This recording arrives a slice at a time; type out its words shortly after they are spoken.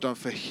done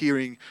for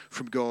hearing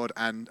from God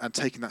and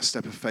taking that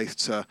step of faith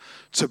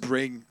to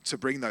bring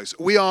those.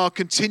 We are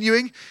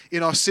continuing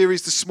in our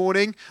series this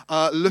morning,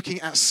 looking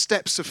at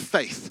steps of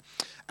faith.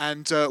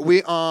 And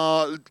we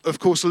are, of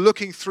course,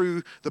 looking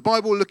through the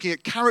Bible, looking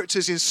at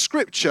characters in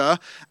Scripture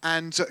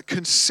and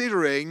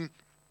considering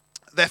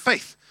their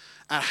faith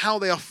and how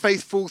they are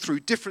faithful through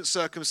different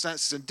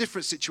circumstances and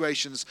different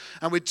situations.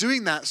 And we're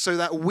doing that so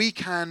that we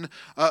can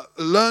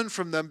learn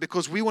from them,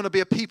 because we want to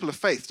be a people of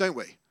faith, don't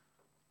we?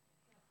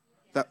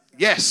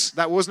 Yes,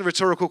 that wasn't a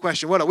rhetorical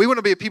question. Well, we want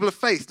to be a people of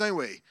faith, don't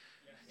we?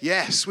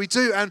 Yes, we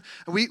do. And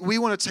we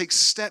want to take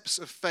steps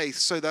of faith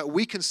so that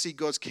we can see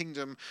God's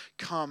kingdom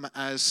come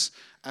as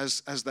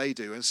they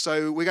do. And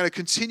so we're going to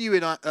continue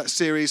in that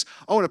series.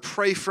 I want to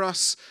pray for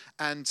us,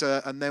 and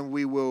then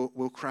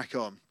we'll crack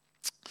on.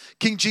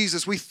 King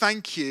Jesus, we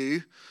thank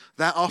you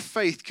that our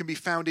faith can be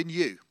found in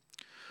you.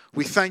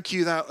 We thank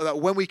you that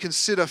when we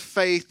consider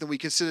faith and we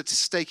consider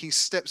taking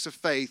steps of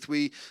faith,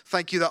 we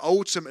thank you that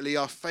ultimately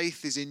our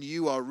faith is in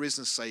you, our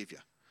risen Savior.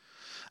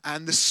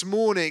 And this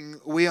morning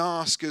we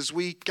ask, as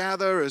we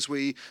gather, as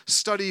we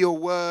study your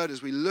word,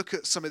 as we look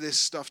at some of this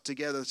stuff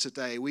together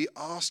today, we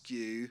ask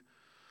you,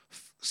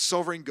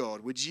 sovereign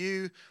God, would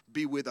you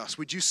be with us?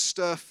 Would you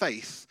stir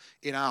faith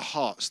in our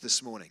hearts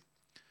this morning?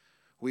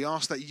 We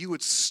ask that you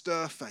would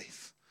stir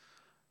faith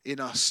in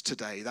us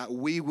today, that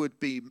we would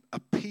be a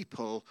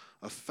people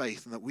of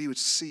faith and that we would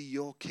see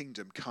your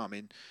kingdom come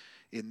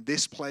in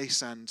this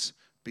place and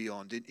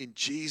beyond. In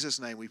Jesus'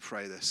 name we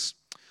pray this.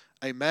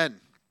 Amen.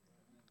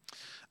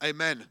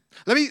 Amen.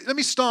 Let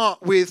me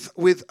start with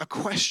a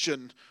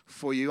question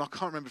for you. I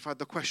can't remember if I had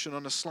the question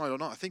on the slide or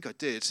not. I think I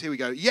did. Here we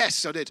go.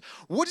 Yes, I did.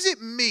 What does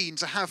it mean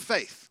to have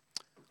faith?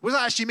 What does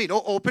that actually mean?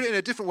 Or put it in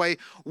a different way,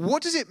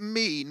 what does it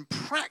mean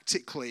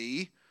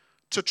practically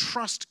to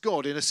trust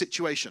God in a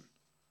situation?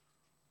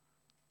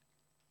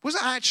 What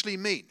does that actually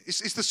mean?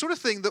 It's the sort of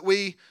thing that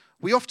we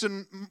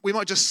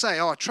might just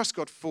say, I trust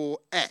God for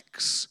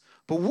X.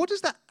 But what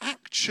does that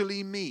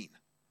actually mean?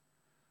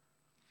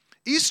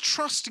 Is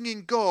trusting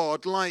in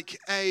God like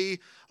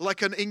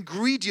an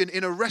ingredient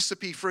in a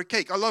recipe for a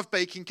cake? I love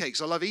baking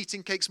cakes. I love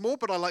eating cakes more,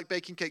 but I like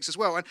baking cakes as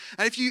well. And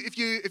if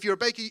you're a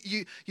baker,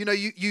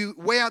 you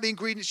weigh out the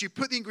ingredients, you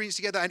put the ingredients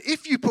together, and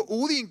if you put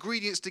all the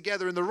ingredients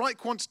together in the right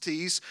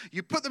quantities,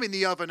 you put them in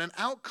the oven, and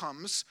out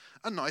comes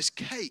a nice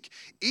cake.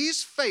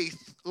 Is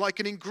faith like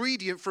an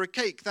ingredient for a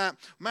cake that,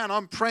 man,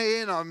 I'm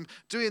praying, I'm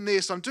doing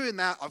this, I'm doing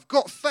that, I've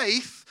got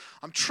faith,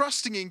 I'm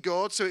trusting in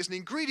God, so it's an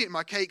ingredient in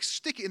my cake,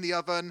 stick it in the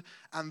oven,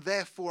 and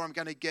therefore I'm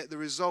going to get the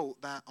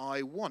result that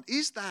I want?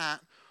 Is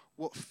that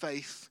what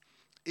faith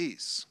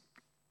is?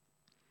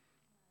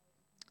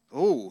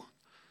 Oh,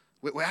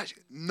 we're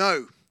actually,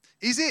 no.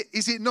 Is it?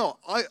 Is it not?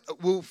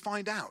 We'll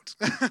find out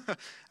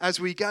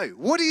as we go.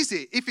 What is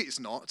it if it's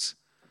not?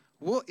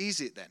 What is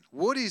it then?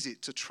 What is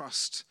it to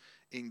trust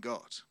in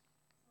God?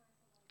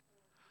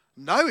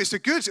 No, it's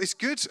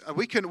good.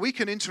 We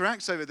can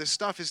interact over this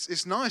stuff.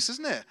 It's nice,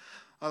 isn't it?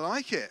 I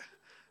like it.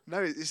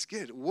 No, it's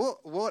good.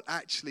 What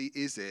actually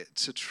is it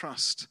to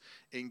trust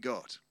in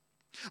God?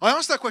 I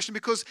ask that question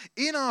because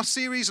in our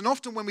series, and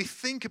often when we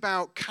think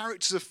about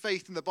characters of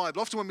faith in the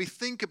Bible, often when we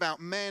think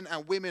about men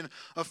and women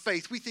of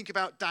faith, we think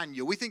about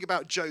Daniel, we think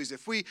about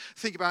Joseph, we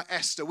think about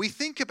Esther, we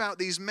think about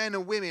these men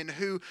and women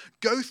who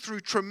go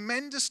through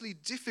tremendously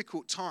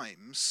difficult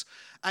times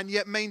and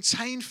yet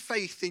maintain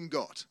faith in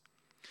God.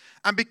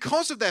 And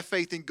because of their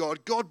faith in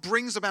God, God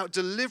brings about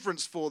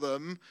deliverance for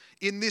them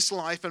in this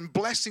life and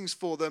blessings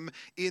for them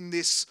in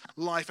this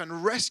life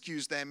and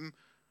rescues them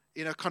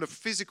in a kind of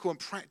physical and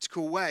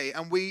practical way.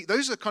 And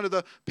those are kind of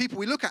the people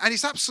we look at. And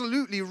it's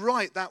absolutely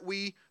right that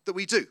we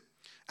do.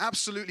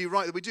 Absolutely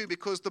right that we do,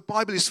 because the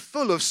Bible is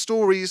full of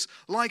stories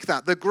like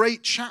that. The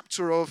great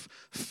chapter of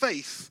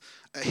faith,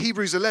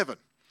 Hebrews 11.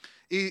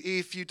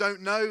 If you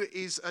don't know,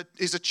 is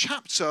a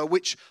chapter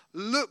which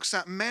looks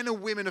at men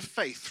and women of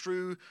faith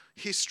through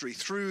history,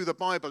 through the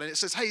Bible. And it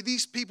says, hey,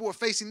 these people were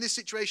facing this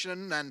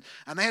situation and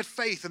they had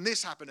faith and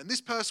this happened. And this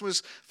person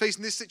was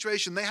facing this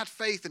situation, they had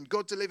faith and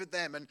God delivered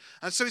them.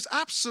 And so it's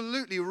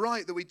absolutely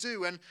right that we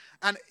do.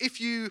 And if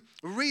you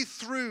read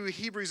through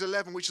Hebrews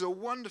 11, which is a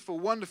wonderful,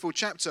 wonderful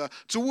chapter,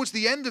 towards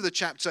the end of the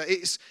chapter,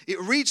 it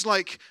reads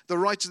like the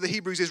writer of the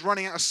Hebrews is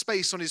running out of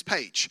space on his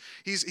page.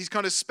 He's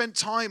kind of spent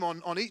time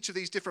on each of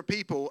these different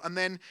people. And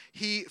then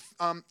he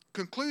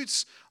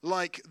concludes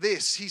like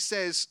this. He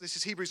says, this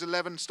is Hebrews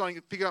 11,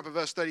 picking up at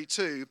verse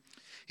 32.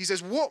 He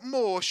says, what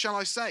more shall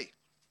I say?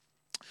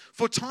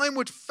 For time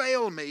would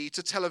fail me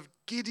to tell of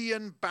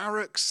Gideon,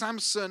 Barak,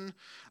 Samson,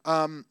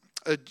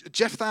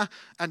 Jephthah,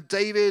 and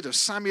David, of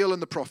Samuel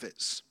and the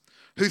prophets,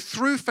 who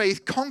through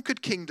faith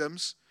conquered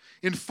kingdoms,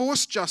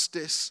 enforced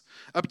justice,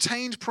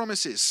 obtained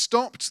promises,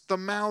 stopped the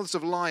mouths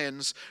of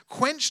lions,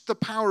 quenched the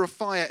power of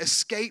fire,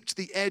 escaped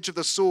the edge of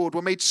the sword,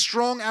 were made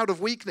strong out of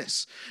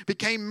weakness,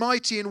 became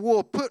mighty in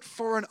war, put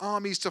foreign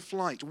armies to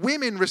flight.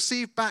 Women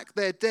received back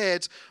their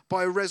dead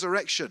by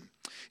resurrection.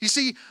 You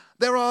see,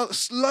 There are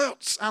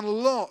lots and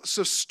lots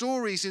of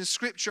stories in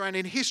Scripture and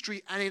in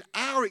history and in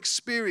our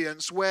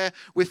experience where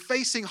we're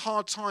facing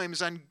hard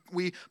times and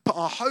we put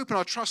our hope and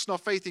our trust and our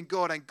faith in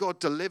God and God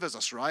delivers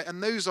us, right?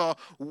 And those are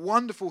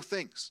wonderful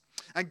things.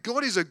 And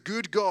God is a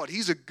good God.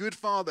 He's a good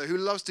Father who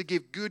loves to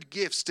give good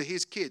gifts to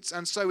his kids.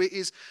 And so it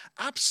is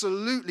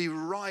absolutely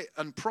right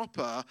and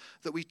proper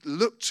that we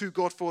look to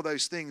God for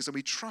those things and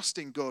we trust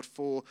in God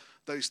for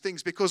those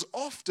things, because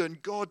often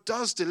God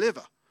does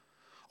deliver.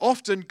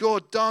 Often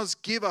God does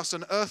give us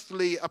an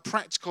earthly, a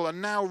practical,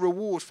 and now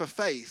reward for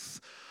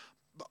faith.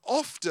 But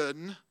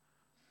often,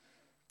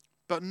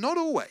 but not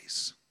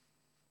always.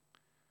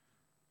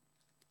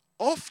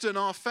 Often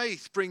our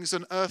faith brings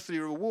an earthly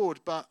reward,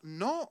 but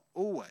not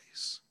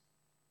always.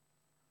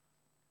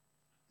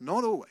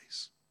 Not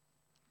always.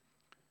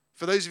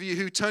 For those of you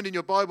who turned in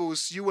your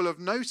Bibles, you will have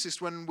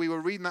noticed when we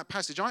were reading that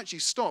passage, I actually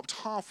stopped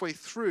halfway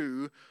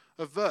through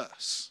a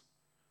verse.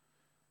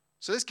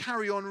 So let's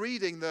carry on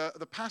reading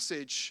the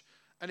passage,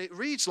 and it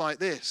reads like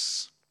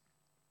this.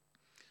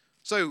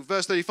 So,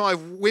 verse 35,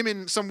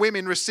 some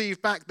women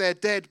received back their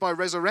dead by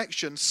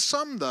resurrection.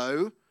 Some,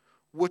 though,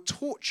 were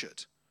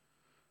tortured,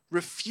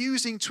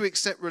 refusing to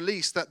accept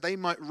release that they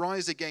might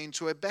rise again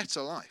to a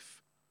better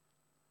life.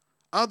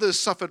 Others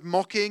suffered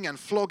mocking and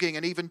flogging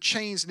and even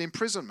chains and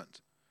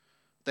imprisonment.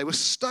 They were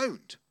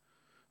stoned.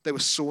 They were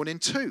sawn in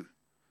two.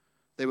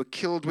 They were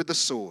killed with the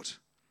sword.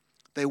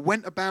 They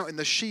went about in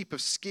the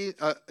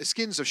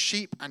skins of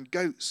sheep and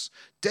goats,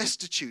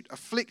 destitute,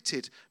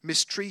 afflicted,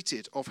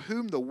 mistreated, of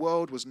whom the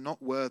world was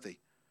not worthy,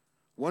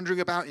 wandering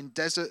about in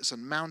deserts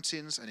and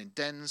mountains and in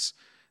dens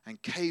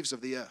and caves of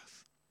the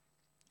earth.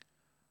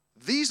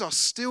 These are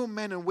still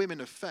men and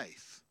women of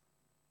faith.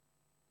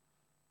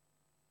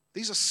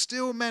 These are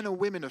still men and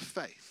women of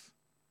faith.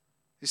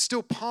 It's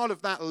still part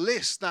of that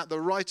list that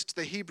the writer to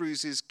the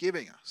Hebrews is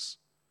giving us.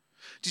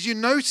 Did you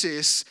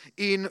notice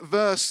in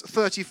verse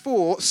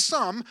 34,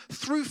 some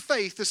through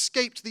faith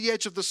escaped the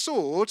edge of the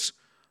sword,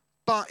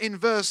 but in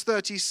verse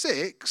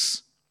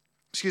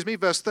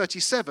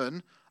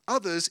 37,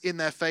 others in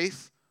their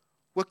faith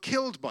were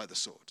killed by the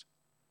sword.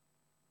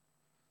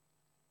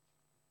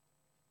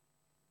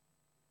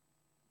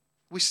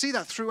 We see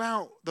that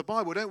throughout the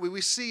Bible, don't we?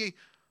 We see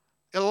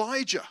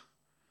Elijah.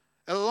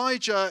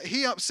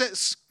 He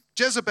upsets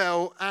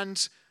Jezebel,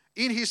 and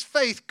in his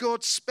faith,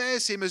 God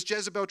spares him as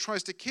Jezebel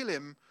tries to kill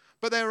him.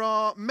 But there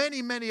are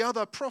many, many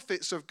other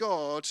prophets of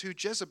God who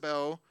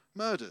Jezebel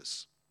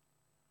murders.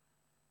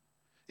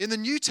 In the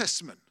New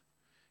Testament,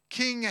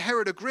 King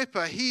Herod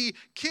Agrippa, he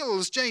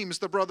kills James,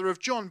 the brother of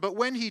John. But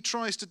when he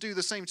tries to do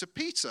the same to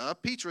Peter,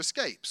 Peter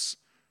escapes.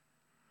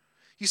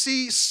 You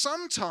see,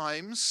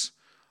 sometimes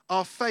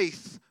our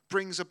faith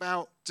brings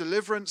about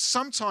deliverance.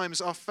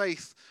 Sometimes our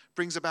faith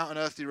brings about an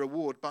earthly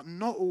reward, but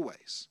not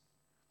always.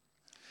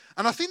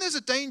 And I think there's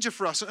a danger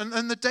for us,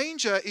 and the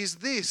danger is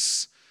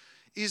this.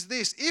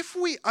 If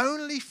we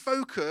only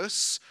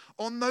focus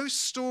on those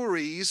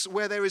stories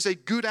where there is a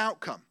good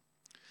outcome,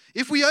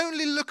 if we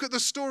only look at the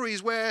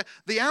stories where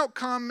the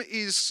outcome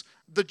is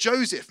the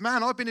Joseph,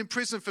 man, I've been in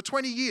prison for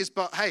 20 years,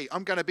 but hey,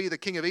 I'm going to be the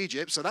king of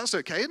Egypt, so that's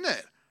okay, isn't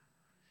it?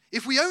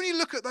 If we only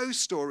look at those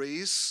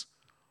stories,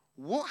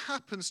 what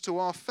happens to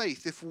our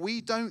faith if we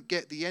don't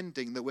get the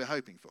ending that we're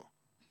hoping for?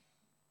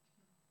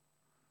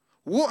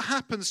 What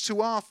happens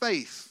to our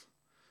faith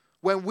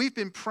when we've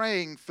been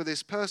praying for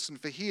this person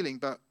for healing,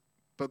 but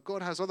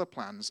God has other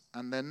plans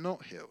and they're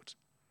not healed?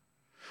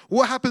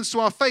 What happens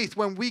to our faith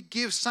when we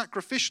give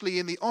sacrificially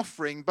in the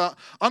offering, but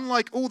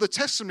unlike all the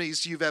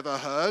testimonies you've ever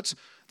heard,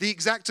 the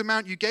exact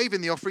amount you gave in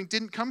the offering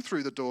didn't come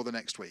through the door the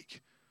next week?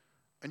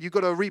 And you've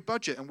got to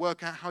rebudget and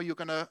work out how you're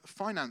going to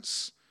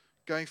finance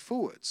going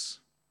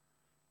forwards.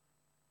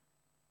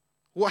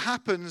 What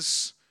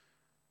happens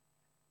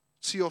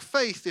to your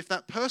faith if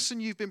that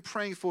person you've been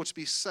praying for to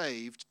be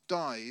saved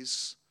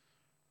dies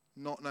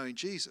not knowing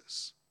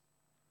Jesus?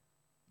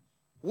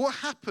 What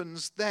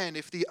happens then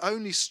if the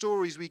only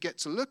stories we get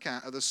to look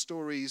at are the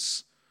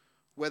stories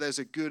where there's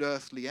a good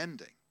earthly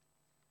ending?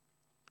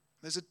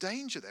 There's a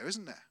danger there,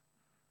 isn't there?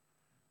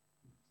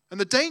 And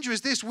the danger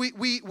is this: we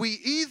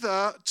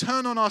either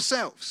turn on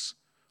ourselves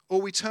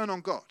or we turn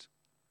on God.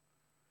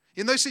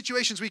 In those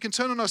situations, we can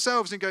turn on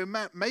ourselves and go,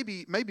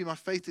 maybe my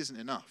faith isn't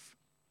enough.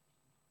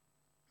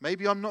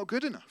 Maybe I'm not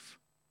good enough.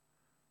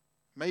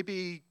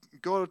 Maybe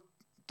God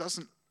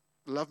doesn't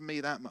love me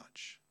that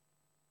much.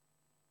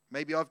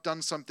 Maybe I've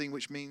done something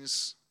which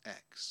means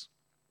X.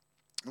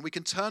 And we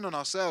can turn on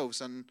ourselves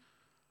and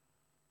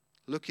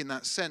look in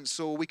that sense,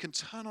 or we can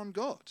turn on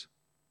God.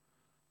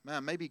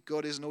 Man, maybe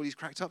God isn't all he's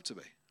cracked up to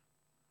be.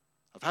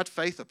 I've had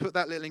faith. I put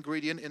that little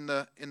ingredient in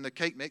the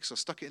cake mix. I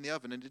stuck it in the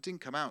oven, and it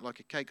didn't come out like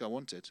a cake I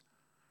wanted.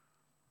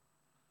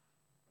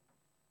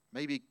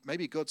 Maybe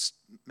God's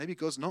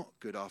not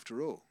good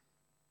after all.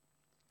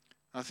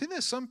 I think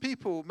there's some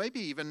people, maybe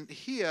even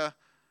here,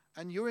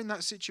 and you're in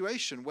that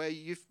situation where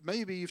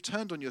you've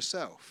turned on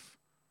yourself.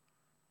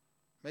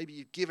 Maybe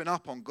you've given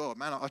up on God.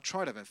 Man, I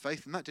tried having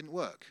faith, and that didn't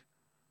work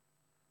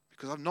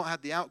because I've not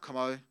had the outcome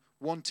I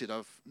wanted.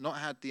 I've not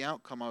had the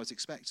outcome I was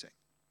expecting.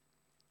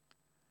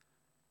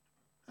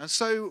 And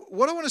so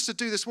what I want us to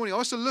do this morning, I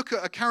want us to look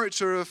at a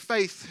character of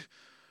faith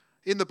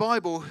in the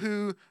Bible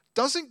who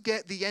doesn't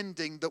get the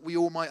ending that we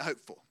all might hope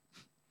for.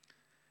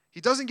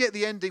 He doesn't get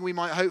the ending we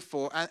might hope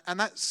for, and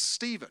that's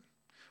Stephen.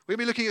 We're going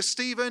to be looking at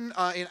Stephen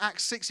in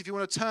Acts 6. If you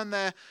want to turn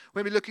there,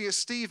 we're going to be looking at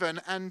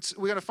Stephen, and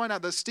we're going to find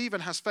out that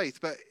Stephen has faith,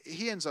 but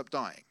he ends up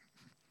dying.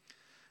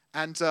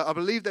 And I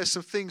believe there's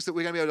some things that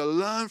we're going to be able to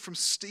learn from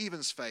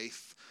Stephen's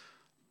faith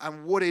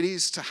and what it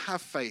is to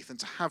have faith and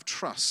to have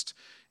trust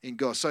in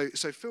God. So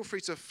feel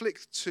free to flick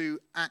to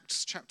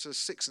Acts chapter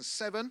 6 and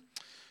 7,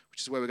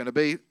 which is where we're going to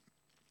be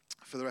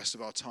for the rest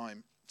of our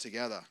time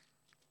together.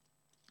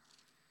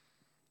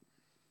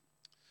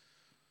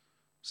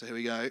 So here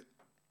we go.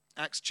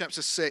 Acts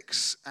chapter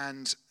 6,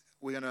 and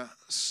we're going to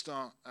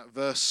start at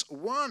verse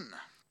 1.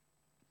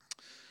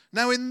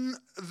 Now in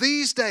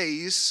these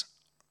days,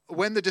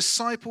 when the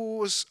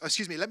disciples,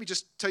 let me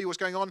just tell you what's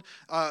going on.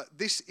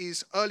 This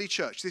is early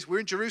church. We're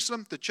in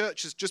Jerusalem. The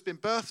church has just been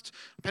birthed.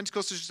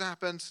 Pentecost has just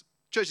happened.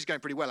 Church is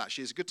going pretty well,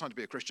 actually. It's a good time to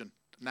be a Christian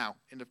now.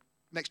 In the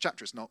next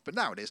chapter, it's not, but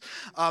now it is.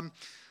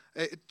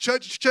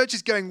 Church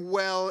is going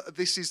well.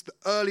 This is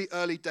the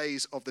early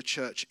days of the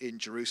church in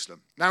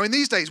Jerusalem. Now, in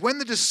these days, when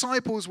the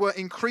disciples were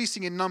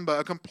increasing in number,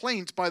 a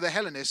complaint by the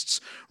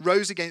Hellenists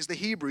rose against the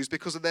Hebrews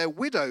because of their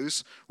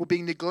widows were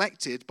being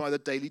neglected by the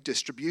daily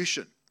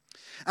distribution.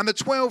 And the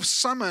 12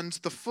 summoned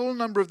the full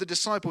number of the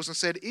disciples and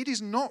said, "It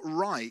is not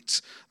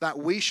right that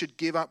we should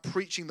give up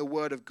preaching the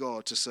word of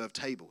God to serve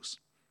tables.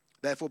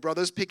 Therefore,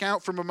 brothers, pick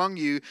out from among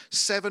you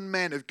 7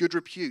 men of good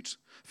repute,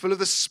 full of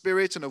the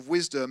Spirit and of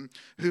wisdom,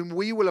 whom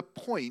we will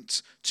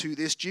appoint to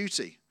this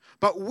duty.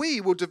 But we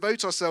will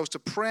devote ourselves to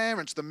prayer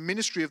and to the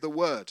ministry of the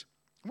word."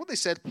 And what they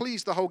said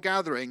pleased the whole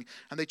gathering,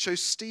 and they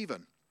chose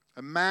Stephen,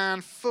 a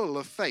man full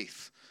of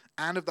faith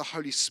and of the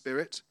Holy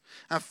Spirit,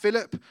 and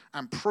Philip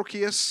and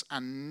Prochorus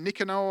and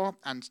Nicanor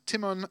and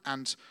Timon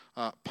and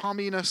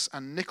Parmenas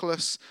and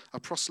Nicholas, a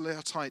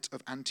proselyte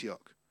of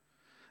Antioch.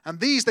 And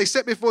these they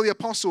set before the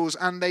apostles,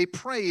 and they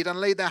prayed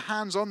and laid their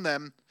hands on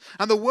them.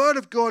 And the word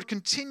of God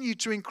continued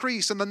to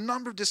increase, and the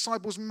number of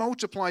disciples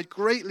multiplied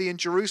greatly in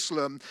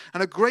Jerusalem,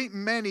 and a great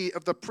many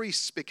of the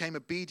priests became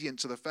obedient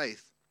to the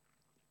faith.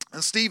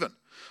 And Stephen,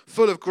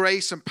 full of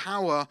grace and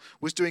power,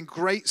 was doing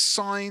great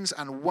signs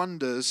and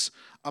wonders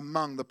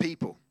among the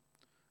people.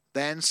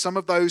 Then some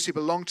of those who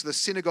belonged to the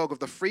synagogue of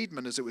the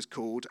freedmen, as it was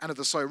called, and of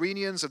the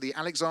Cyrenians, of the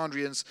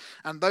Alexandrians,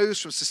 and those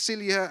from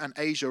Cilicia and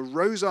Asia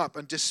rose up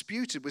and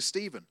disputed with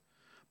Stephen.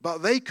 But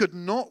they could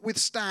not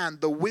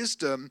withstand the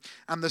wisdom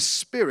and the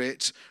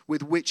spirit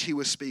with which he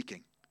was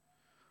speaking.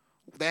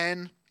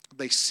 Then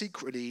they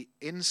secretly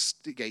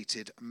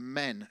instigated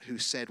men who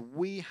said,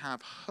 "We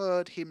have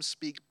heard him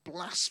speak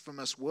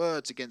blasphemous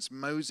words against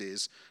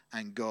Moses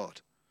and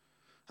God."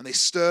 And they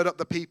stirred up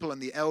the people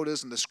and the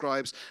elders and the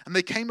scribes, and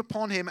they came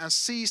upon him and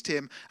seized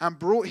him and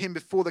brought him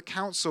before the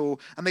council.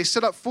 And they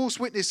set up false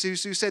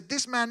witnesses who said,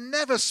 "This man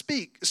never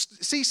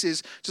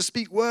ceases to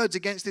speak words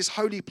against this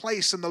holy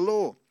place and the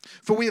law.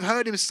 For we have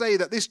heard him say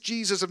that this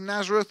Jesus of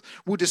Nazareth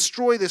will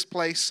destroy this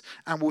place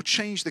and will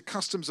change the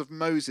customs of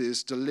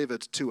Moses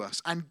delivered to us."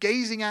 And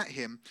gazing at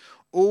him,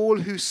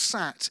 all who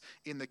sat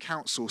in the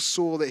council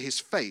saw that his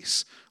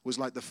face was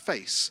like the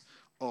face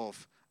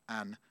of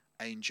an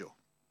angel.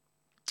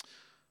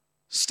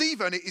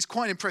 Stephen is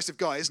quite an impressive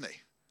guy, isn't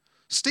he?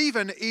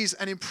 Stephen is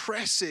an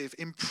impressive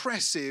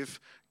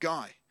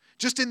guy.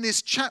 Just in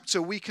this chapter,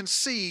 we can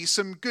see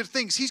some good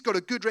things. He's got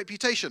a good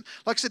reputation.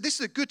 Like I said, this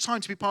is a good time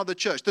to be part of the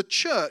church. The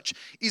church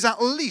is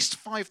at least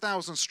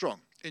 5,000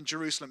 strong in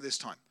Jerusalem at this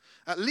time.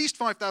 At least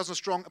 5,000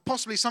 strong.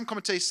 Possibly some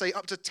commentators say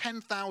up to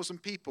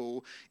 10,000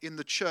 people in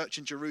the church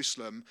in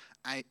Jerusalem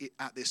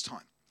at this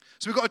time.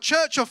 So we've got a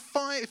church of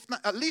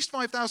at least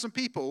 5,000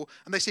 people,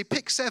 and they say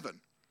pick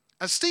 7.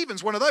 And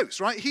Stephen's one of those,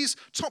 right? He's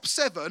top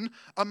 7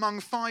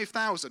 among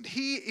 5,000.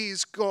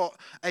 He's got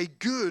a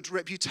good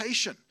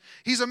reputation.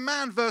 He's a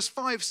man, verse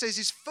 5 says,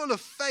 he's full of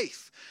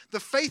faith. The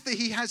faith that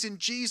he has in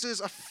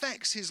Jesus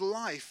affects his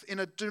life in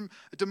a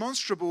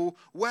demonstrable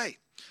way.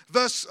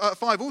 Verse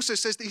 5 also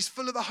says that he's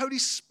full of the Holy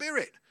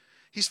Spirit.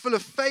 He's full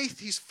of faith.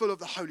 He's full of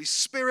the Holy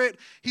Spirit.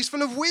 He's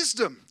full of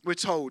wisdom, we're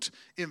told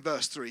in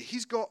verse 3.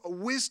 He's got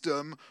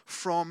wisdom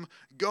from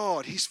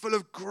God. He's full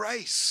of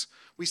grace.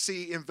 We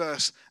see in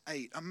verse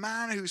 8, a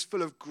man who's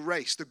full of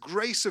grace. The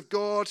grace of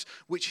God,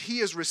 which he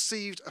has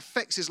received,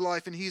 affects his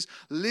life, and he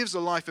lives a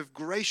life of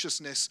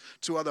graciousness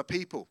to other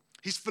people.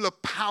 He's full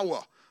of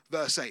power,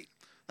 verse 8.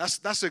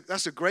 That's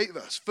a great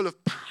verse, full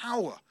of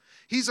power.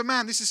 He's a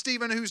man, this is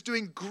Stephen, who's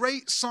doing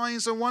great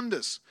signs and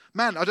wonders.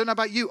 Man, I don't know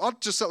about you, I'd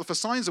just settle for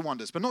signs and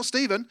wonders, but not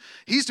Stephen.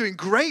 He's doing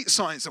great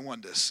signs and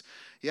wonders.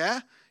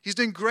 Yeah? He's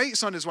doing great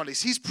signs and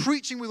wonders. He's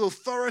preaching with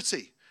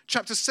authority.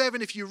 Chapter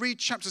 7, if you read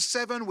chapter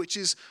 7, which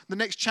is the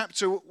next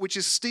chapter, which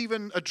is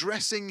Stephen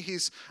addressing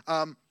his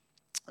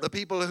the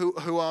people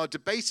who are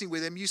debating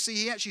with him, you see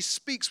he actually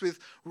speaks with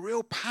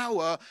real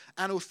power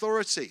and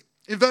authority.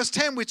 In verse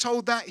 10, we're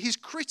told that his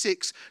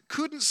critics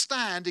couldn't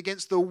stand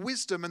against the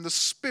wisdom and the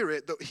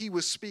spirit that he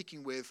was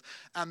speaking with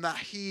and that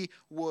he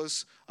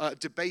was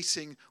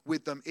debating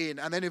with them in.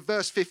 And then in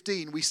verse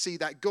 15, we see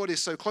that God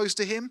is so close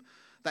to him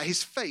that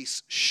his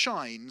face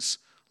shines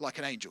like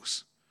an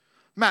angel's.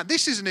 Man,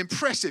 this is an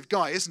impressive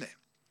guy, isn't it?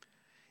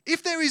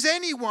 If there is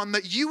anyone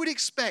that you would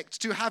expect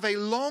to have a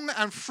long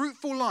and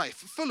fruitful life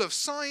full of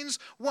signs,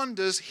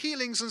 wonders,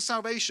 healings, and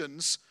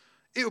salvations,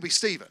 it would be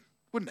Stephen,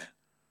 wouldn't it?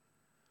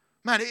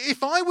 Man,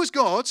 if I was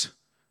God,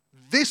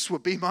 this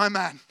would be my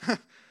man.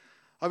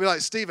 I'd be like,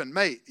 Stephen,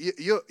 mate,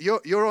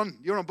 you're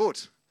on board.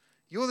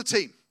 You're the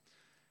team.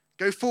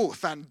 Go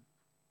forth and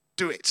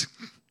do it.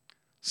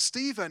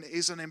 Stephen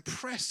is an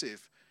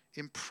impressive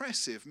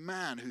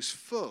man who's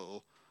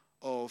full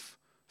of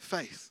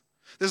faith.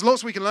 There's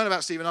lots we can learn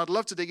about Stephen. I'd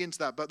love to dig into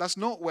that, but that's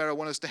not where I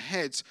want us to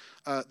head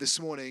this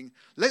morning.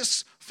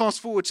 Let's fast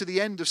forward to the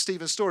end of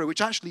Stephen's story,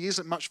 which actually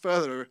isn't much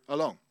further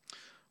along.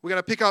 We're going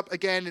to pick up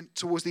again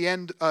towards the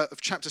end of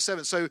chapter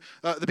 7. So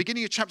at the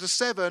beginning of chapter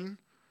 7,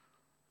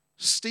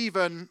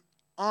 Stephen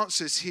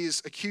answers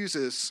his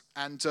accusers,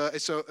 and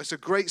it's a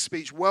great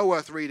speech, well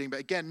worth reading, but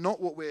again, not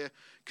what we're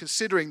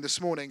considering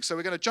this morning. So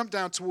we're going to jump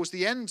down towards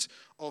the end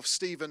of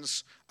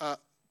Stephen's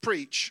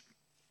preach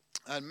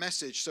and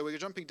message. So we're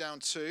jumping down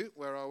to,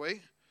 where are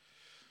we?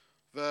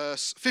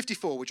 Verse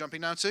 54 we're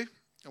jumping down to,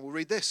 and we'll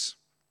read this.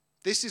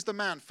 This is the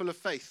man full of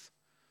faith,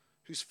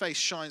 whose face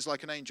shines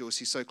like an angel as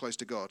he's so close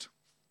to God,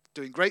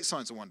 doing great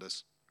signs and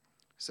wonders.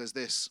 It says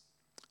this.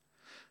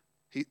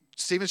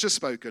 Stephen's just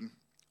spoken.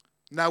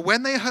 Now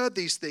when they heard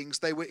these things,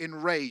 they were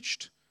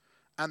enraged,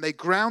 and they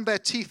ground their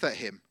teeth at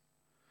him.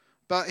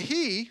 But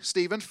he,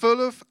 Stephen,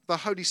 full of the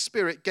Holy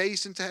Spirit,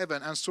 gazed into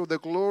heaven and saw the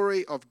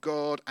glory of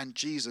God and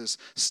Jesus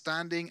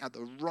standing at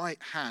the right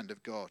hand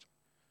of God.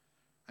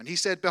 And he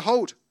said,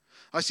 Behold,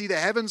 I see the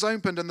heavens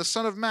opened and the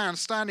Son of Man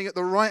standing at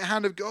the right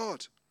hand of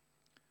God.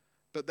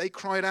 But they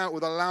cried out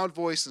with a loud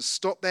voice and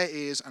stopped their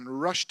ears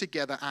and rushed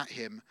together at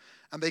him.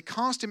 And they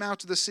cast him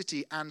out of the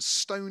city and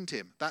stoned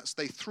him. That's,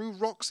 they threw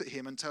rocks at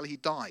him until he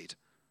died.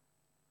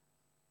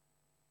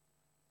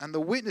 And the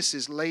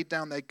witnesses laid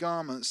down their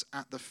garments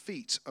at the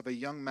feet of a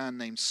young man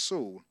named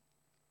Saul.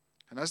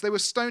 And as they were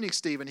stoning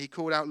Stephen, he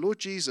called out, Lord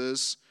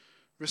Jesus,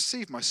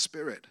 receive my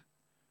spirit.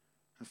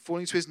 And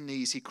falling to his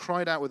knees, he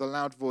cried out with a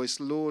loud voice,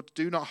 Lord,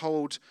 do not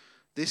hold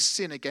this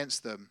sin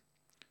against them.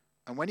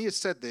 And when he had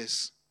said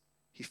this,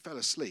 he fell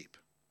asleep.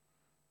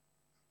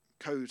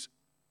 Code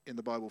in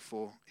the Bible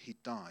for he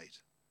died.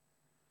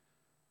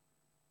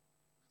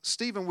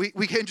 Stephen, we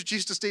get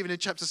introduced to Stephen in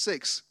chapter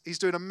 6. He's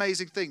doing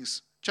amazing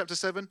things. Chapter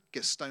 7,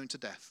 gets stoned to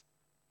death.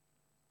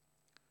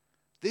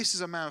 This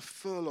is a man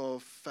full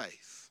of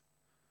faith,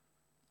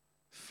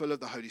 full of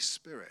the Holy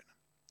Spirit.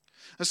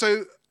 And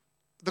so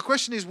the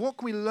question is, what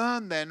can we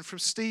learn then from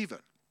Stephen?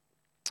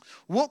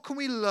 What can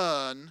we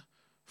learn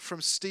from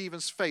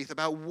Stephen's faith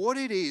about what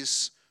it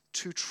is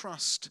to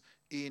trust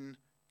in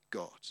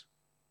God?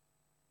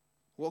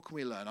 What can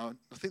we learn? I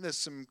think there's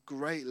some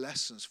great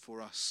lessons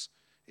for us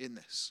in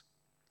this.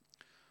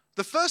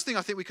 The first thing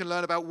I think we can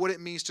learn about what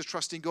it means to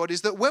trust in God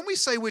is that when we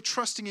say we're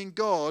trusting in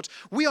God,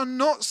 we are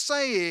not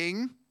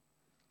saying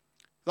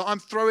that I'm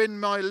throwing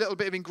my little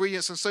bit of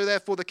ingredients and so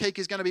therefore the cake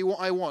is going to be what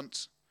I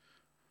want.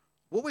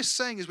 What we're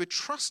saying is we're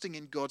trusting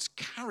in God's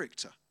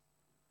character.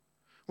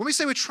 When we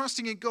say we're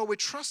trusting in God, we're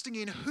trusting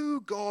in who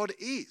God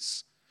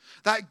is.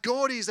 That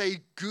God is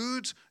a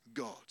good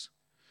God.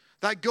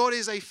 That God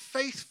is a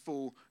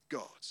faithful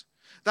God.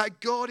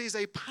 That God is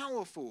a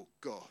powerful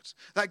God.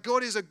 That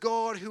God is a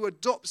God who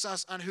adopts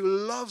us and who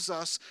loves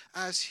us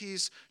as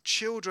his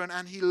children,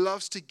 and he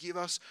loves to give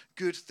us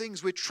good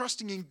things. We're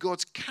trusting in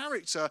God's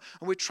character,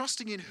 and we're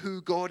trusting in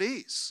who God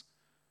is.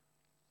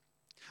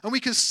 And we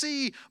can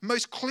see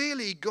most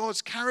clearly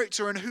God's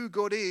character and who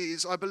God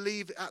is, I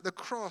believe, at the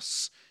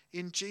cross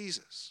in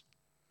Jesus,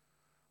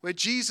 where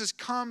Jesus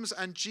comes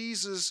and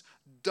Jesus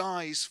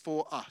dies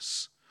for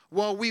us.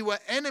 While we were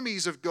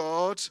enemies of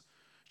God,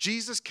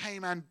 Jesus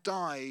came and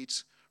died,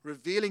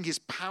 revealing his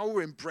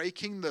power in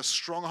breaking the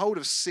stronghold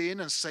of sin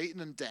and Satan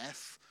and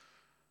death,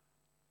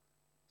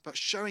 but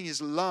showing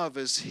his love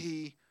as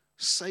he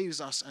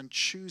saves us and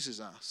chooses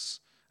us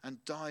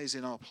and dies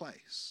in our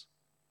place.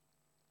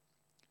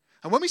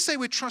 And when we say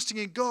we're trusting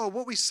in God,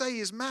 what we say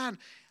is, man,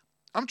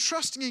 I'm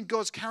trusting in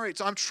God's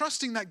character. I'm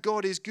trusting that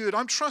God is good.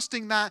 I'm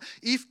trusting that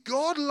if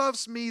God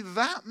loves me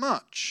that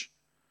much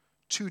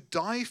to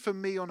die for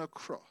me on a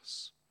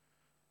cross,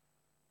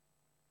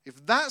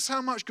 if that's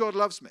how much God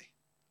loves me,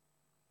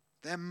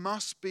 there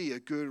must be a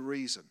good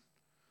reason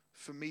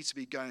for me to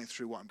be going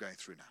through what I'm going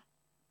through now.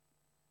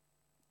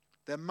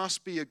 There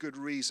must be a good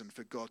reason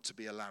for God to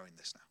be allowing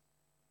this now.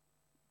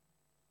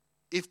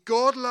 If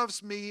God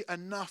loves me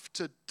enough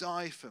to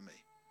die for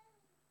me,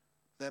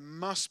 there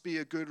must be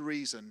a good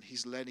reason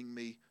he's letting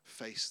me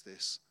face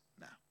this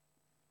now.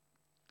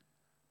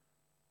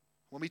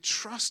 When we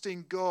trust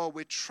in God,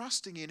 we're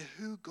trusting in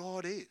who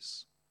God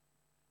is.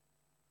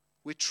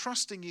 We're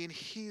trusting in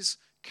his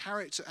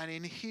character and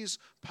in his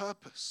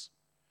purpose.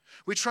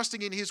 We're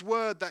trusting in his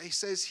word that he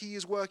says he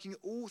is working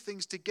all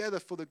things together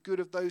for the good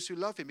of those who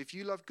love him. If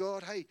you love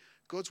God, hey,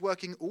 God's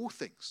working all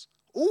things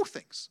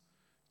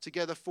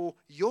together for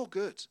your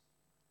good.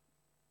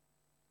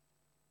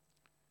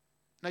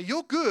 Now,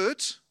 your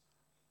good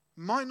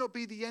might not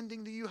be the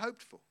ending that you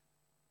hoped for.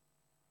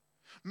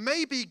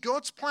 Maybe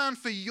God's plan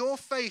for your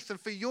faith and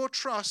for your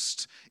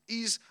trust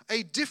is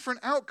a different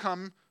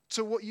outcome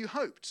to what you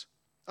hoped.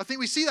 I think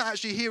we see that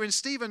actually here in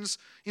Stephen's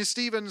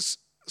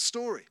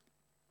story.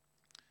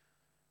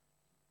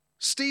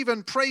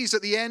 Stephen prays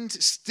at the end,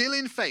 still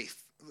in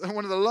faith.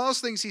 One of the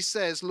last things he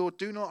says, Lord,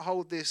 do not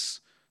hold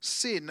this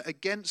sin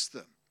against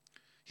them.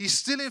 He's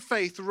still in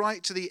faith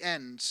right to the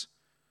end.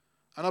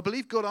 And I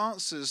believe God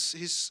answers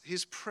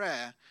his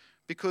prayer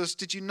because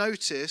did you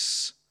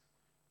notice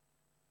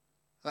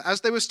that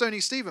as they were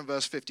stoning Stephen,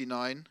 verse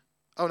 59,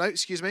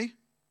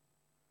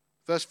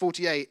 verse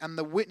 48, and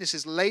the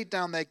witnesses laid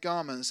down their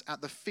garments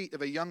at the feet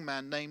of a young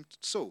man named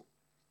Saul.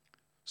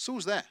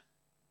 Saul's there.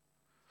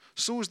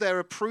 Saul's there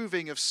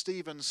approving of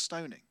Stephen's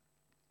stoning.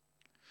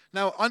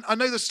 Now, I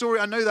know the story.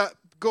 I know that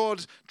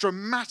God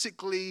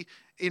dramatically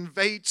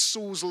invades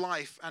Saul's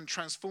life and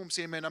transforms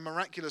him in a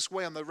miraculous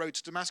way on the road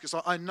to Damascus.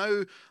 I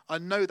know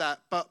that,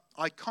 but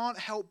I can't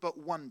help but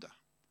wonder.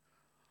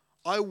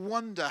 I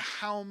wonder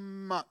how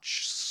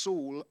much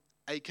Saul,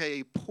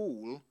 a.k.a.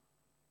 Paul,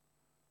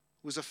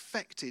 was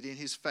affected in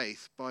his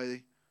faith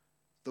by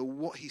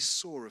what he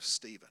saw of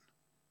Stephen.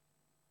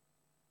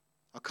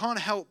 I can't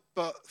help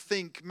but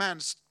think, man,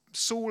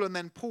 Saul and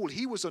then Paul,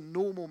 he was a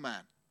normal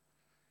man.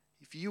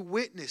 If you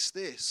witness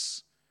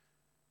this,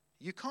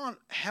 you can't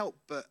help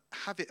but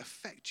have it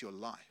affect your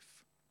life.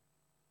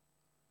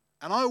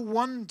 And I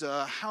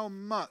wonder how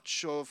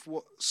much of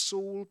what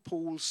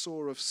Paul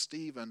saw of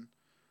Stephen,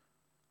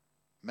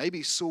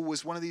 maybe Saul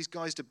was one of these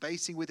guys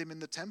debating with him in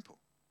the temple,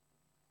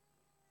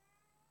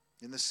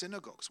 in the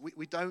synagogues.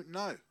 We don't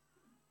know.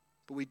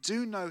 But we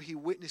do know he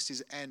witnessed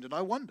his end, and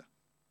I wonder.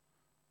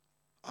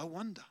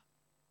 And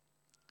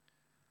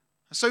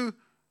so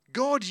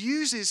God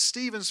uses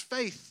Stephen's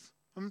faith.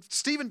 And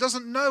Stephen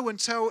doesn't know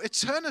until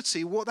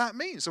eternity what that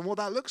means and what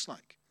that looks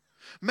like.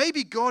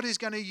 Maybe God is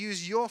going to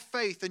use your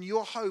faith and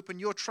your hope and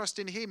your trust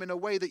in him in a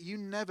way that you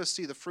never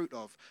see the fruit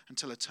of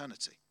until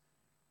eternity.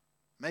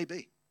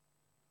 Maybe.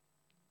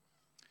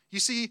 You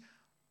see,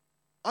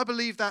 I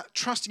believe that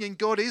trusting in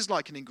God is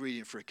like an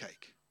ingredient for a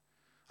cake.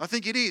 I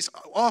think it is.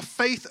 Our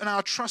faith and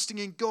our trusting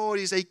in God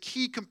is a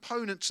key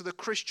component to the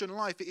Christian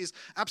life. It is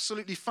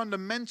absolutely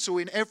fundamental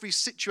in every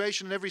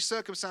situation and every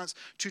circumstance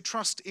to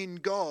trust in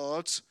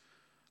God.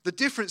 The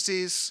difference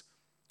is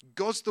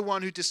God's the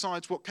one who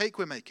decides what cake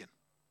we're making.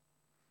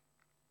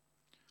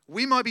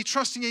 We might be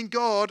trusting in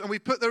God and we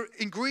put the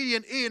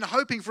ingredient in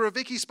hoping for a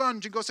Vicky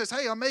sponge, and God says,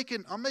 hey, I'm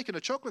making a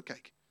chocolate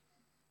cake.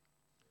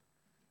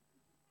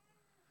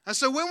 And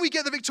so when we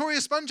get the Victoria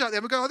sponge out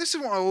there, we go, oh, this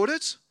is what I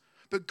ordered.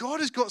 But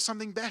God has got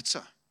something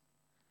better.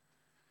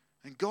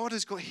 And God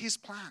has got his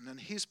plan and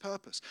his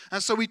purpose.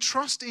 And so we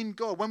trust in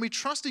God. When we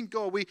trust in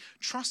God, we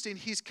trust in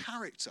his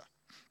character.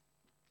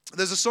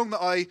 There's a song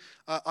that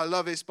I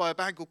love. It's by a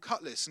band called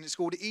Cutlass, and it's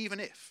called Even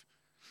If.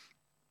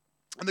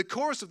 And the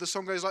chorus of the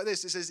song goes like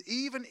this. It says,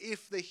 even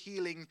if the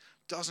healing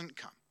doesn't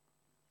come,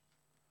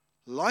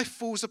 life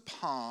falls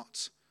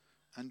apart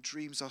and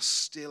dreams are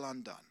still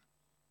undone.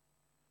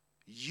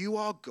 You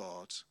are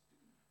God.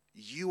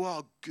 You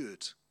are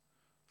good.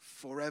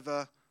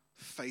 Forever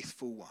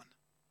faithful one.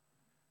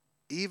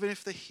 Even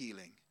if the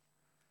healing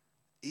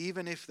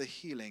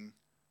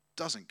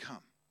doesn't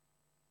come.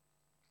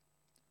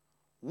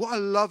 What I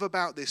love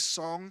about this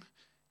song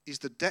is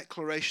the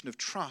declaration of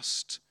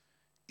trust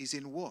is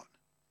in what?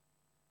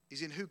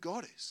 Is in who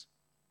God is.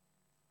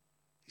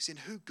 It's in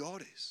who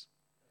God is.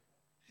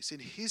 It's in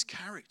his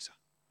character.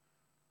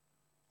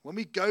 When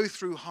we go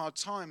through hard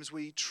times,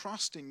 we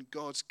trust in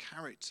God's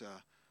character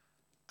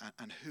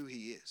and who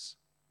he is.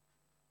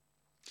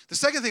 The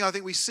second thing I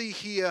think we see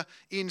here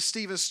in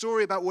Stephen's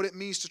story about what it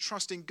means to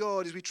trust in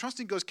God is we trust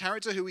in God's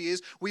character, who he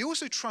is. We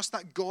also trust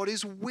that God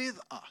is with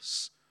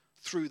us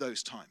through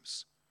those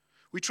times.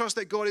 We trust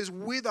that God is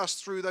with us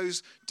through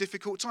those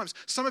difficult times.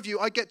 Some of you,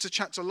 I get to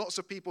chat to lots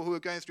of people who are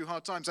going through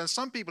hard times, and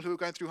some people who are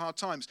going through hard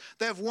times,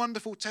 they have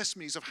wonderful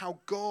testimonies of how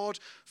God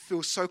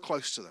feels so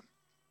close to them.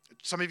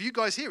 Some of you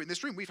guys here in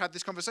this room, we've had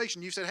this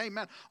conversation. You've said, hey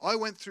man, I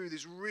went through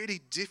this really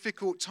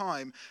difficult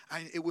time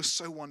and it was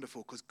so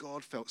wonderful because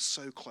God felt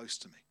so close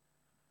to me.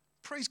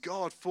 Praise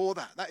God for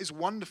that. That is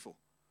wonderful.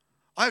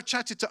 I have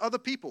chatted to other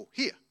people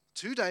here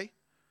today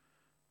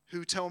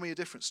who tell me a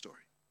different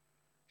story.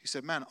 He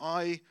said, man,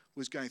 I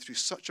was going through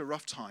such a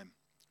rough time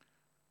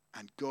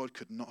and God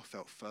could not have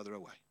felt further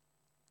away.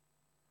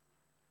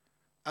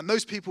 And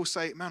those people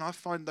say, man, I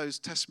find those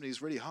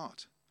testimonies really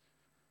hard.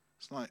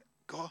 It's like,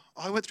 God,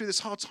 I went through this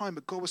hard time,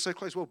 but God was so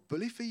close. Well,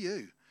 bully for you.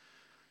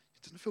 He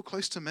didn't feel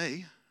close to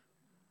me.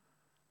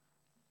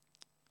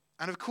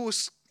 And of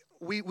course,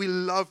 we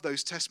love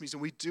those testimonies,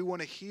 and we do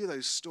want to hear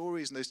those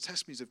stories and those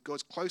testimonies of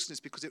God's closeness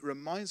because it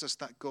reminds us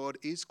that God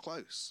is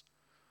close.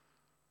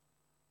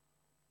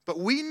 But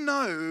we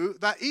know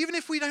that even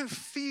if we don't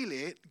feel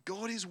it,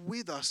 God is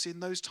with us in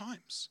those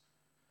times.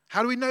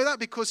 How do we know that?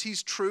 Because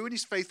he's true and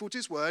he's faithful to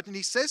his word, and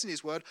he says in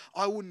his word,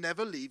 I will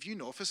never leave you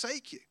nor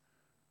forsake you.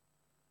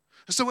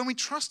 And so when we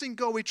trust in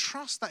God, we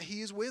trust that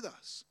he is with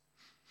us.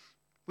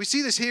 We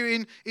see this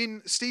here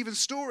in Stephen's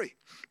story.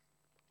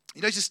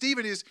 You notice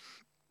Stephen is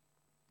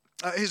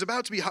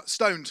about to be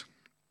stoned.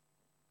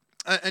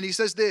 And he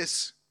says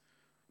this,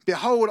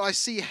 behold, I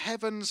see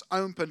heavens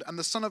opened and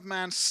the Son of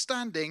Man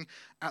standing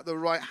at the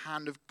right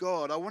hand of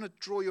God. I want to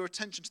draw your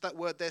attention to that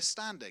word there,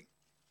 standing.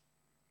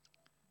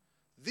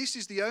 This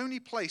is the only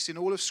place in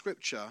all of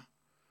Scripture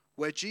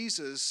where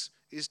Jesus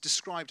is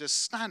described as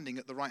standing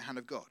at the right hand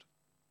of God.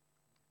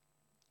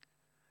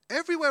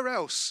 Everywhere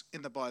else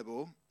in the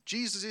Bible,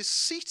 Jesus is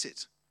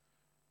seated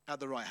at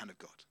the right hand of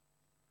God.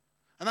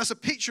 And that's a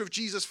picture of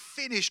Jesus'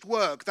 finished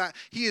work, that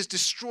he has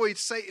destroyed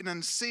Satan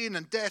and sin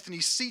and death, and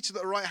he's seated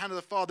at the right hand of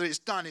the Father. It's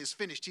done, it's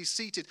finished, he's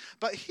seated.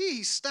 But here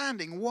he's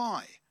standing.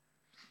 Why?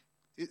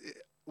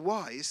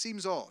 Why? It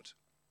seems odd.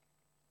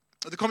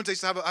 The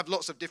commentators have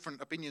lots of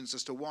different opinions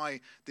as to why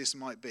this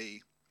might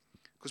be,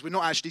 because we're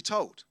not actually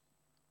told.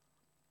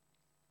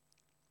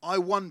 I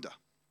wonder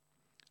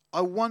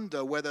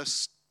whether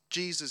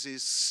Jesus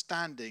is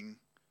standing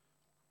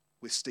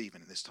with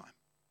Stephen at this time.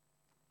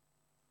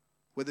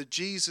 Whether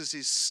Jesus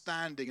is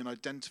standing and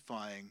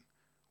identifying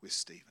with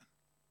Stephen.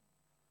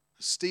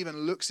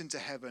 Stephen looks into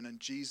heaven and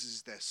Jesus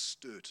is there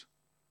stood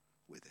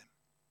with him.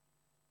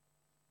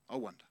 I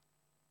wonder.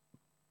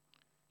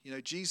 You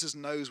know, Jesus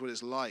knows what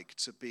it's like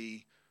to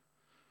be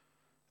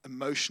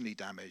emotionally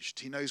damaged.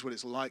 He knows what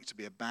it's like to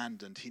be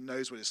abandoned. He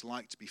knows what it's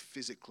like to be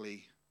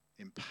physically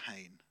in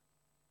pain.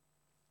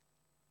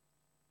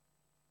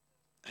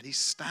 And he's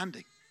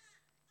standing.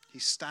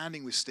 He's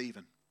standing with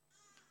Stephen,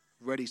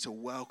 ready to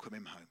welcome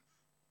him home.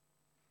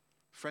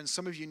 Friends,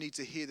 some of you need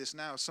to hear this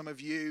now. Some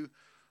of you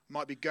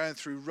might be going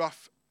through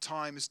rough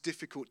times,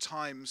 difficult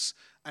times,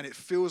 and it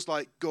feels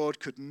like God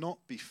could not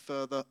be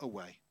further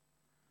away.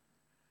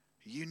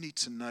 You need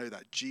to know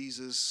that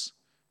Jesus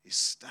is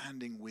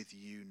standing with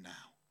you now.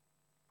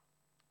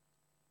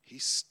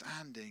 He's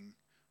standing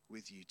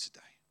with you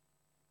today.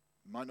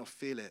 You might not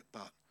feel it,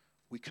 but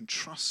we can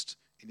trust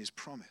in his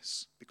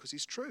promise because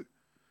he's true.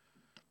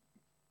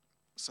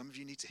 Some of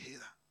you need to hear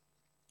that.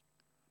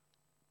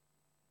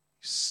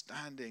 He's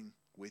standing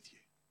with you.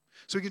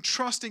 So we can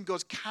trust in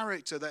God's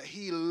character, that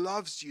he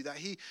loves you, that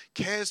he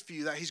cares for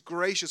you, that he's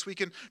gracious. We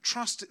can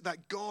trust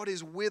that God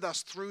is with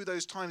us through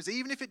those times.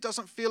 Even if it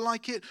doesn't feel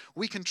like it,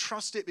 we can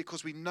trust it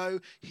because we know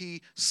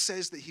he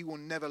says that he will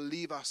never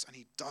leave us and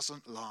he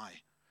doesn't lie.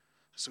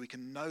 So we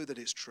can know that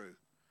it's true.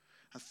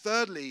 And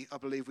thirdly, I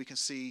believe we can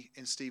see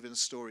in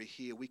Stephen's story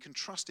here, we can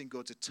trust in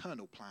God's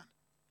eternal plan.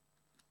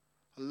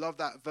 I love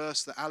that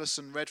verse that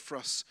Alison read for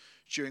us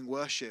during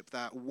worship,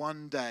 that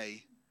one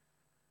day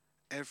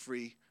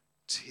every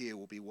tear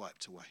will be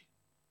wiped away.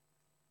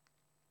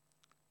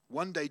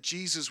 One day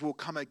Jesus will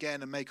come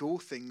again and make all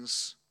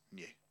things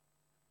new.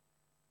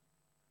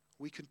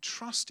 We can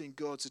trust in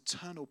God's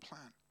eternal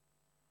plan.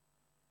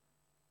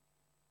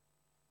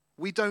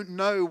 We don't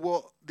know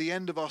what the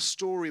end of our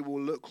story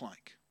will look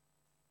like.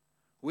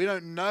 We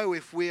don't know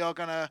if we are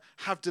going to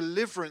have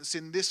deliverance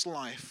in this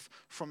life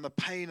from the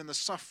pain and the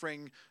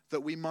suffering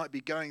that we might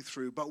be going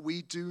through, but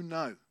we do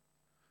know.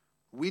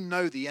 We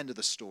know the end of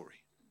the story.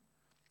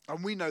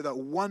 And we know that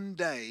one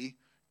day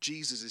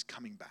Jesus is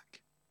coming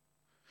back.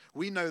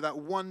 We know that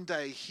one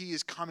day he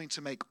is coming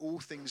to make all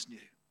things new.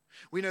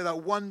 We know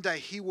that one day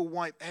he will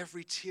wipe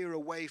every tear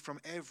away from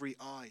every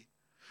eye.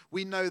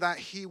 We know that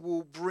he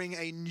will bring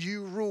a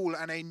new rule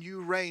and a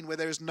new reign where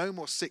there is no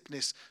more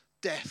sickness,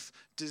 death,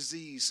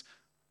 disease.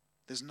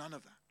 There's none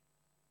of that.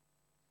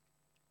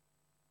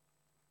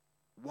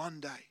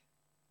 One day.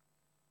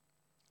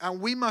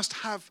 And we must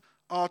have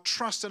our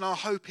trust and our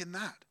hope in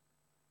that.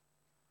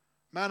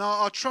 Man,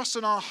 our trust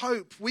and our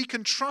hope, we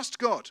can trust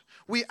God.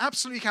 We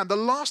absolutely can. The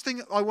last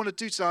thing I want to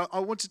do today, I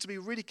wanted to be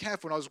really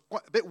careful, and I was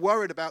a bit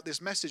worried about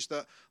this message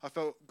that I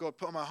felt God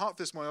put on my heart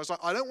this morning. I was like,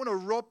 I don't want to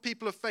rob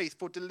people of faith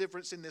for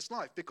deliverance in this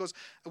life, because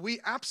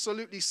we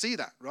absolutely see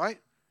that, right?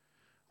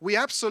 We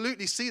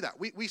absolutely see that.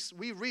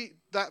 We read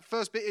that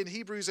first bit in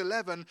Hebrews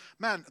 11.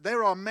 Man,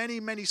 there are many,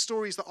 many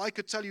stories that I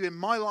could tell you in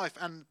my life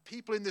and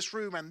people in this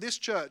room and this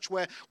church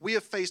where we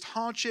have faced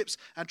hardships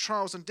and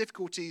trials and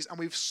difficulties, and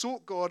we've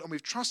sought God and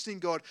we've trusted in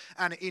God,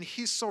 and in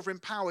his sovereign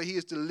power, he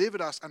has delivered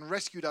us and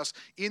rescued us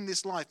in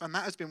this life, and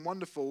that has been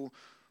wonderful.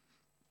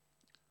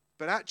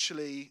 But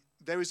actually,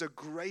 there is a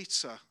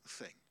greater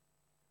thing.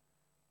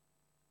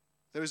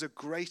 There is a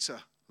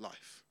greater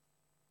life.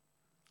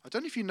 I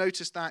don't know if you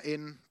noticed that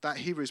in that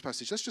Hebrews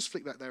passage. Let's just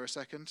flick back there a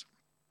second.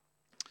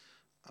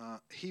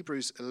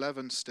 Hebrews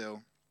 11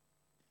 still.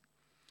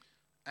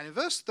 And in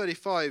verse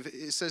 35,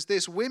 it says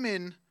this: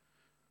 women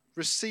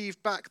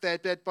received back their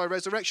dead by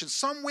resurrection.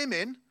 Some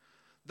women,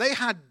 they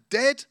had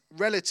dead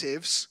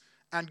relatives,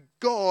 and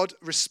God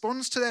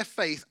responds to their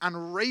faith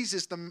and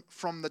raises them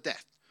from the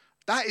dead.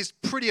 That is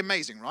pretty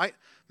amazing, right?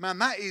 Man,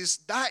 that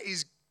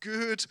is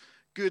good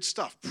good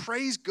stuff.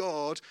 Praise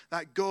God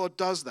that God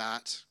does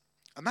that.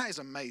 And that is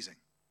amazing.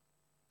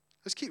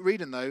 Let's keep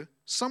reading though.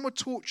 Some were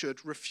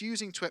tortured,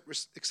 refusing to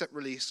accept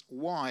release.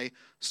 Why?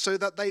 So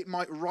that they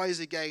might rise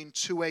again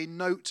to a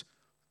note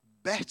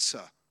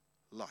better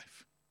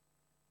life.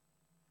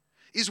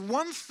 Is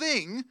one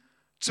thing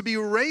to be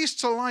raised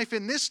to life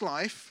in this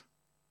life,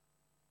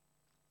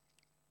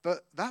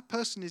 but that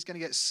person is going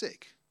to get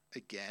sick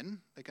again.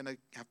 They're going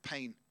to have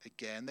pain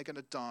again. They're going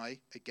to die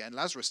again.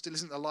 Lazarus still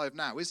isn't alive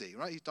now, is he?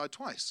 Right? He died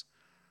twice.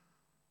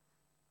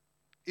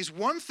 It's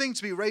one thing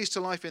to be raised to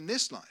life in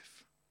this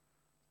life,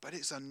 but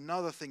it's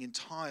another thing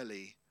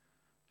entirely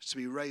to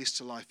be raised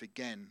to life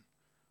again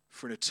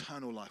for an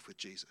eternal life with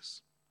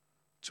Jesus,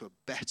 to a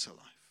better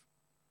life.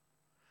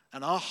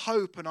 And our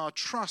hope and our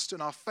trust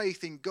and our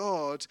faith in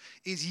God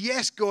is,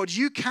 yes, God,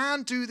 you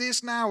can do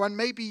this now, and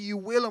maybe you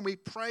will, and we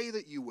pray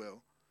that you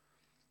will.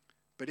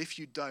 But if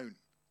you don't,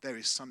 there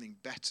is something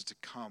better to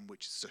come,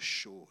 which is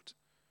assured.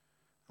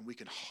 And we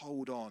can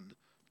hold on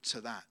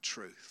to that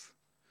truth.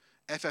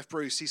 F.F.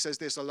 Bruce, he says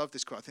this, I love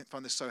this quote, I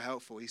find this so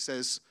helpful. He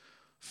says,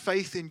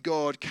 faith in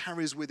God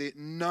carries with it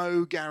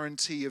no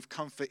guarantee of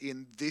comfort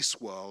in this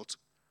world,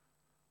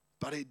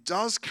 but it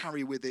does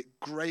carry with it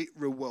great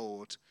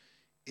reward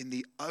in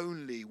the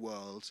only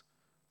world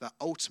that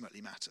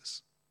ultimately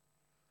matters.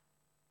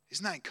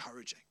 Isn't that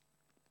encouraging?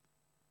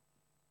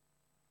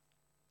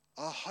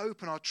 Our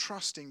hope and our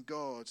trust in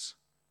God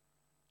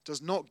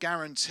does not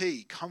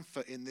guarantee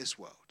comfort in this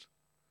world,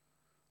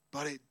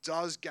 but it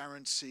does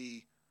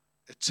guarantee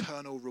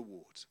eternal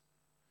reward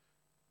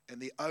in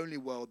the only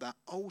world that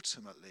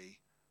ultimately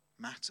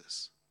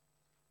matters.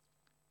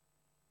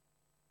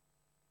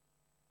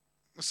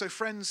 So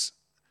friends,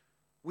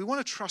 we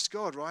want to trust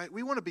God, right?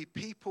 We want to be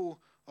people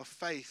of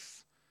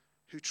faith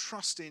who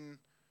trust in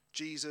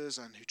Jesus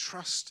and who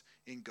trust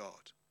in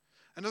God.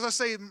 And as I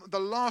say, the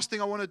last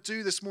thing I want to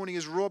do this morning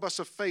is rob us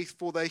of faith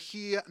for the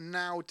here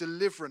now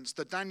deliverance,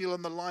 the Daniel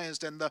and the lion's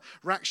den, the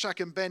Rakshak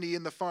and Benny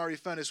in the fiery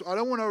furnace. I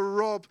don't want to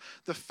rob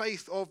the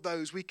faith of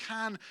those. We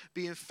can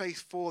be in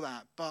faith for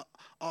that, but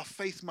our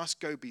faith must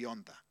go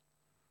beyond that.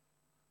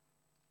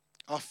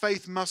 Our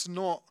faith must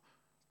not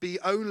be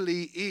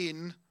only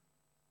in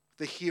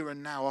the here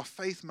and now. Our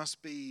faith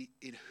must be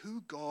in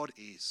who God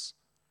is,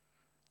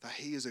 that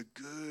he is a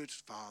good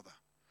Father.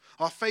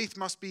 Our faith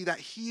must be that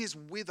he is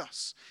with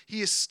us.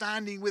 He is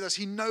standing with us.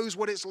 He knows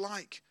what it's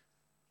like.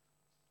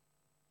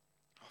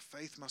 Our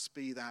faith must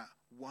be that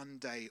one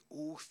day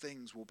all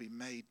things will be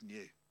made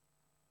new.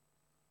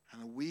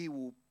 And we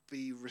will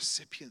be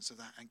recipients of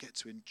that and get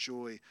to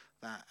enjoy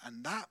that.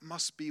 And that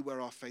must be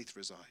where our faith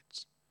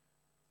resides.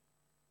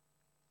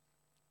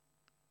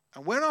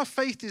 And when our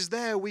faith is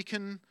there, we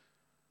can,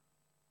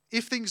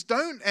 if things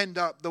don't end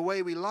up the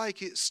way we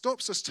like, it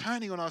stops us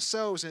turning on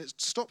ourselves and it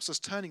stops us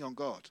turning on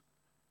God.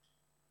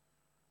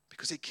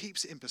 Because it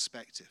keeps it in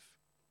perspective.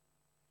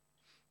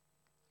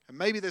 And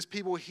maybe there's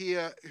people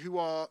here who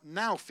are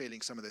now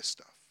feeling some of this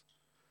stuff.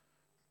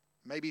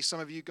 Maybe some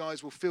of you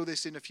guys will feel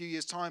this in a few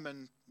years' time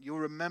and you'll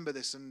remember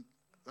this, and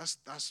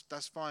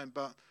that's fine.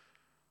 But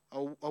I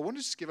want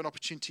to just give an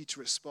opportunity to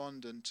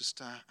respond and just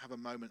to have a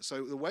moment.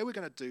 So the way we're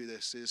going to do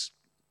this is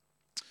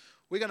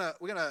we're going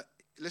to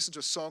listen to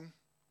a song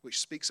which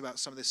speaks about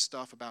some of this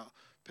stuff about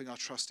putting our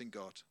trust in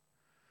God.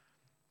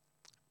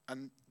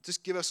 And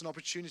just give us an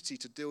opportunity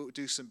to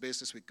do some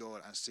business with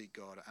God and seek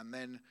God. And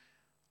then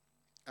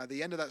at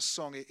the end of that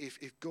song,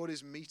 if God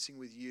is meeting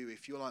with you,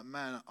 if you're like,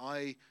 man,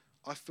 I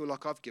feel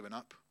like I've given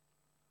up.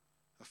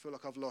 I feel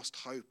like I've lost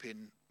hope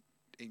in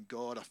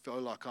God. I feel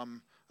like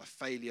I'm a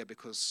failure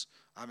because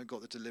I haven't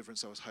got the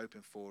deliverance I was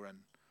hoping for and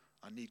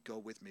I need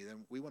God with me.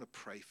 Then we want to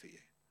pray for you.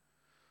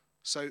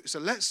 So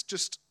let's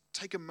just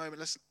take a moment.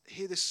 Let's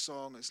hear this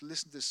song. Let's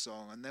listen to this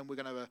song. And then we're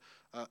going to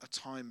have a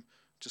time,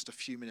 just a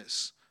few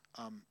minutes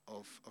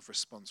of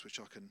response, which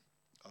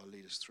I'll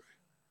lead us through.